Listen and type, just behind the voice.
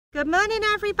Good morning,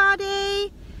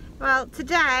 everybody. Well,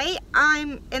 today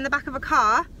I'm in the back of a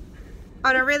car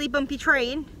on a really bumpy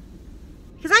train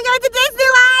because I'm going to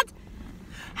Disneyland.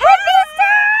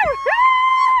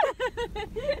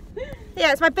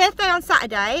 Yeah, it's my birthday on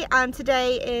Saturday and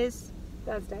today is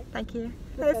Thursday. Thank you.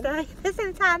 Thursday. This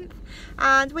is the 10th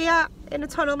and we are in a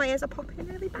tunnel. My ears are popping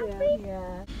really badly.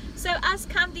 Yeah. So as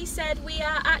Candy said, we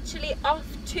are actually off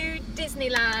to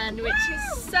Disneyland, which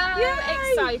is so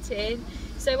exciting.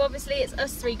 So obviously it's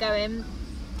us three going.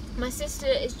 My sister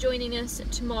is joining us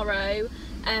tomorrow,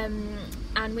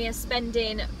 and we are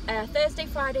spending Thursday,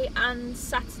 Friday and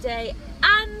Saturday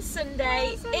and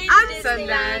Sunday in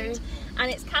Disneyland.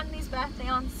 And it's Candy's birthday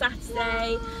on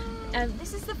Saturday.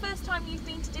 This is the first time you've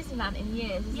been to Disneyland in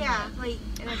years, isn't it? Like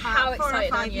in about How 4 or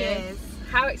excited 5 are you? years.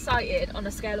 How excited on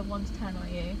a scale of 1 to 10 are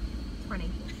you? 20.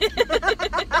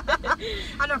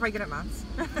 I'm not very good at maths.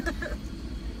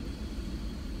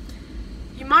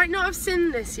 You might not have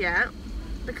seen this yet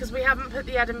because we haven't put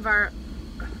the Edinburgh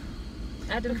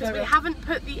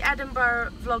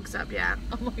vlogs up yet.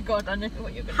 Oh my god, I know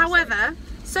what you're going to say. However,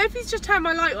 Sophie's just turned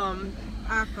my light on,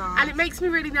 Oh god. and it makes me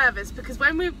really nervous because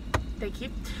when we were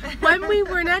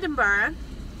in Edinburgh,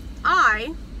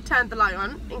 I turned the light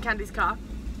on in Candy's car,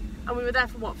 and we were there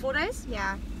for what, 4 days?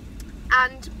 Yeah.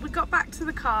 And we got back to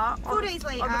the car 4 days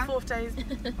later. on the fourth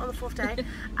day,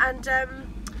 and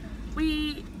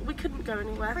we couldn't go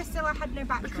anywhere. Priscilla had no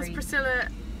battery. Because Priscilla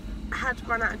had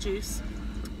run out of juice.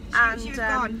 She was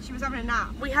gone. She was having a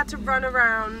nap. We had to run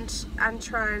around and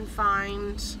try and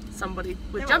find somebody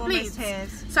with jump leads.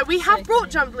 So we have brought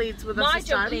jump leads with us My this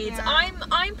jump time. leads. Yeah.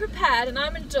 I'm prepared and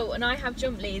I'm an adult and I have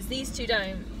jump leads. These two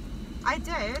don't. I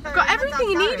do. I've got everything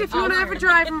you need if you want to ever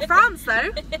drive in France,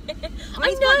 though.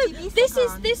 I know. This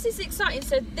is exciting.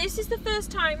 So this is the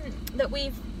first time that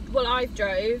I've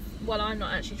drove. Well, I'm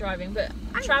not actually driving, but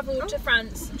travelled to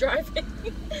France driving.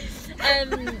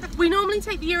 We normally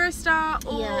take the Eurostar,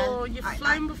 or you've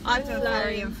flown before. I've done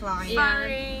ferry and flying.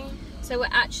 Ferry. So we're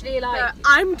actually like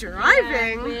I'm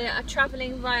driving. Yeah, we're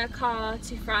travelling via car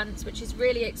to France, which is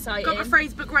really exciting. Got my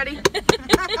phrase book ready.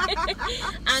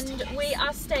 And we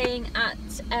are staying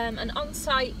at an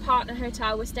on-site partner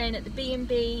hotel. We're staying at the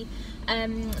B&B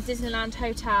Disneyland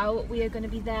Hotel. We are going to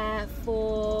be there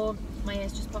for... My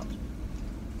ears just popped.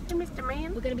 Hey, Mr.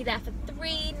 Man. We're going to be there for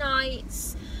 3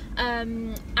 nights.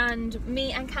 And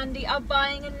me and Candy are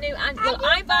buying a new... I'm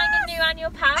buying a new annual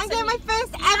pass. I'm getting my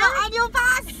first ever annual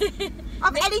pass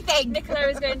of anything. Nicola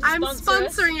is going to I'm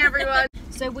sponsoring everyone.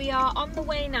 So we are on the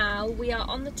way now. We are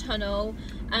on the tunnel.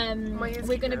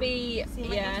 We're going to be...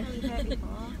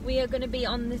 We are going to be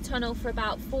on the tunnel for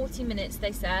about 40 minutes,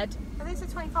 they said. I think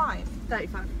it's 25.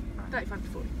 35 to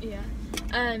 40. Yeah.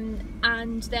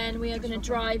 And then we are going to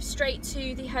drive straight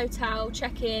to the hotel,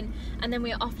 check in, and then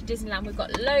we are off to Disneyland. We've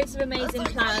got loads of amazing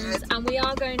plans, and we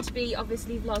are going to be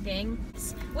obviously vlogging.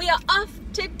 We are off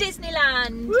to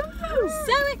Disneyland. Woo!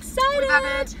 So excited! We've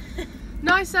had a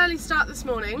nice early start this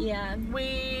morning. Yeah.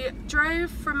 We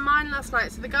drove from mine last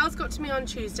night, so the girls got to me on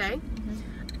Tuesday,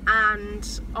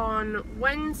 and on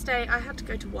Wednesday I had to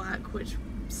go to work, which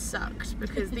sucked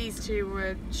because these two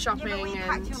were shopping. Yeah, but we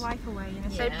packed your life away.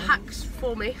 They packed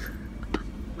for me,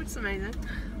 which is amazing.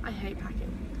 I hate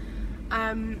packing.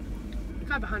 The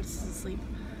guy behind us is asleep.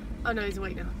 Oh no, he's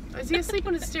awake now. Is he asleep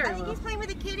on his steering I think wheel? he's playing with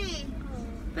a kitty.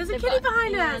 There's a kitty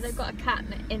behind us. Yeah, they've got a cat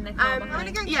in the car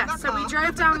behind. Yeah, so we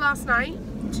drove down last night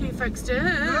to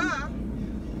Folkestone.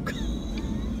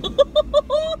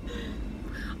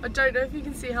 I don't know if you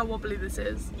can see how wobbly this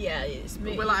is. Yeah, it's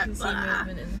moving. We're like, you can see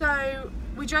movement in. So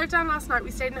we drove down last night. We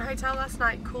stayed in a hotel last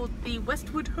night called the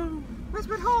Westwood Ho.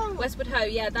 Westwood Ho. Westwood Ho,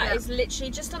 yeah, that is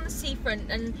literally just on the seafront,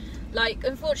 and like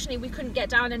unfortunately we couldn't get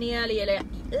down any earlier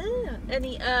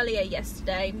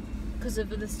yesterday because of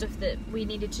the stuff that we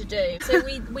needed to do. So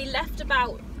we left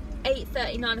about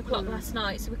 8:30, 9 o'clock last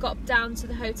night. So we got down to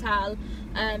the hotel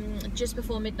just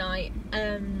before midnight.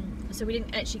 So we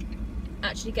didn't actually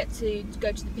get to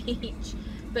go to the beach,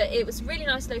 but it was a really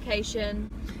nice location.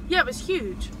 Yeah, it was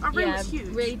huge. Our room was huge.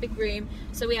 Really big room.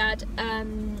 So we had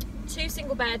 2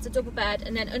 single beds, a double bed,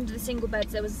 and then under the single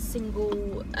beds there was a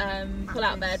single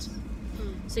pull-out bed.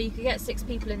 So you could get 6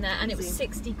 people in there, and it was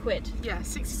 60 quid. Yeah,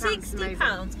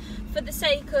 £60 for the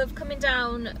sake of coming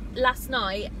down last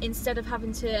night instead of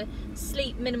having to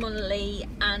sleep minimally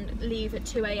and leave at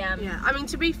 2 AM. Yeah, I mean,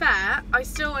 to be fair, I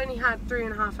still only had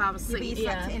 3.5 hours sleep. But you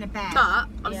slept in a bed. But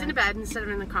I was in a bed instead of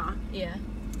in the car. Yeah.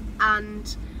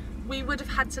 And we would have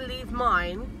had to leave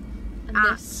mine. And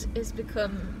this has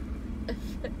become...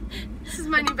 This is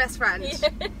my new best friend.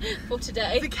 For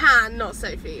today. The can, not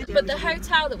Sophie. But the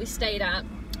hotel that we stayed at,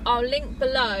 I'll link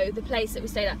below the place that we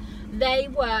stayed at. They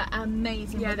were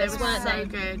amazing. Yeah, they with us, were weren't so they?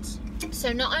 good.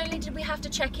 So not only did we have to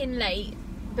check in late,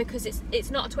 because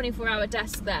it's not a 24-hour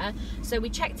desk there, so we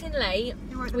checked in late,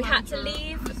 we had to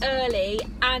leave early,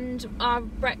 and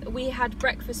we had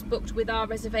breakfast booked with our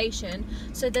reservation.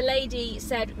 So the lady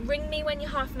said, ring me when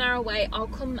you're half an hour away, I'll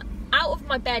come out of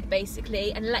my bed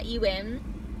basically and let you in.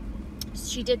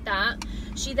 She did that.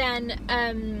 She then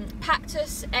packed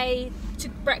us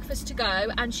breakfast to go,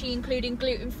 and she included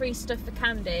gluten-free stuff for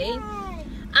Candy.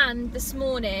 And this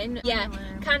morning,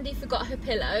 Candy forgot her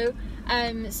pillow,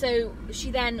 so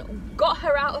she then got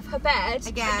her out of her bed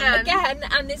again,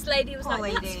 and this lady was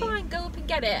like, that's fine, go up and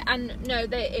get it. And no,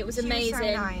 it was amazing. Was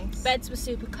so nice. Beds were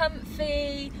super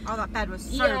comfy. Oh, that bed was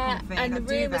so comfy. And the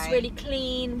room was really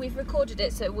clean. We've recorded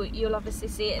it, so you'll obviously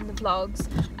see it in the vlogs.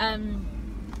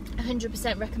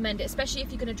 100% recommend it, especially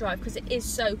if you're going to drive, because it is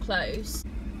so close.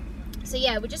 So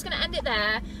yeah, we're just going to end it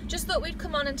there. Just thought we'd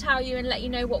come on and tell you and let you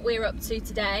know what we're up to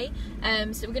today.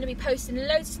 So we're going to be posting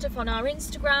loads of stuff on our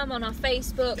Instagram, on our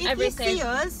Facebook, everything. If you see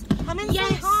us, come and say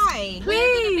hi. We're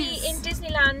going to be in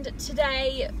Disneyland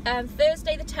today,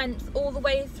 Thursday the 10th, all the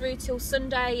way through till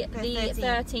Sunday the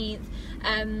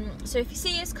 13th. So if you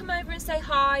see us, come over and say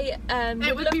hi.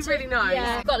 It would be really nice.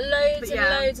 Yeah, we've got loads and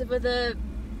loads of other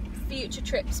future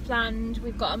trips planned.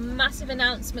 We've got a massive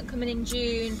announcement coming in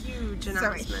June. Huge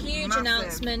announcement. Huge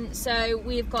announcement. So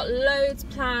we've got loads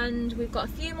planned. We've got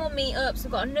a few more meetups.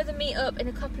 We've got another meetup in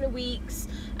a couple of weeks,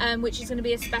 which is going to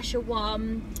be a special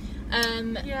one.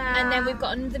 And then we've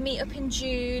got another meetup in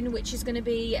June, which is going to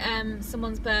be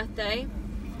someone's birthday.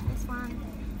 This one.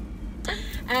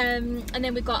 And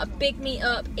then we've got a big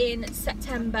meetup in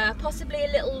September, possibly a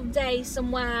little day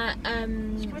somewhere.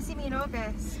 She's gonna see me in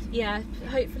August. Yeah,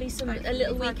 hopefully a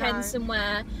little weekend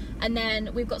somewhere, and then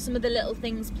we've got some other little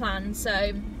things planned.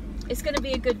 So it's going to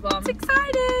be a good one. It's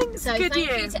exciting. So thank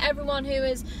you to everyone who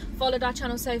has followed our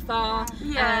channel so far.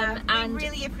 And we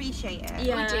really appreciate it.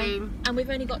 Yeah, we do. And we've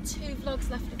only got 2 vlogs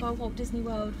left of our Walt Disney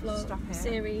World vlog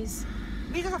series.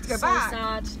 We just have to go so back.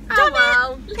 Sad. Oh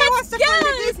well. Who wants to fund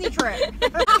a Disney trip?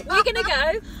 We're gonna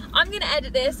go. I'm gonna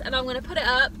edit this and I'm gonna put it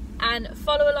up and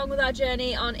follow along with our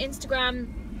journey on Instagram.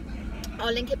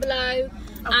 I'll link it below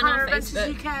and on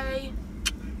Facebook. UK.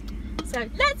 So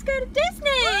let's go to Disney!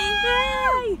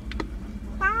 Yay!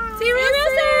 Bye. See you real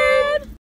soon!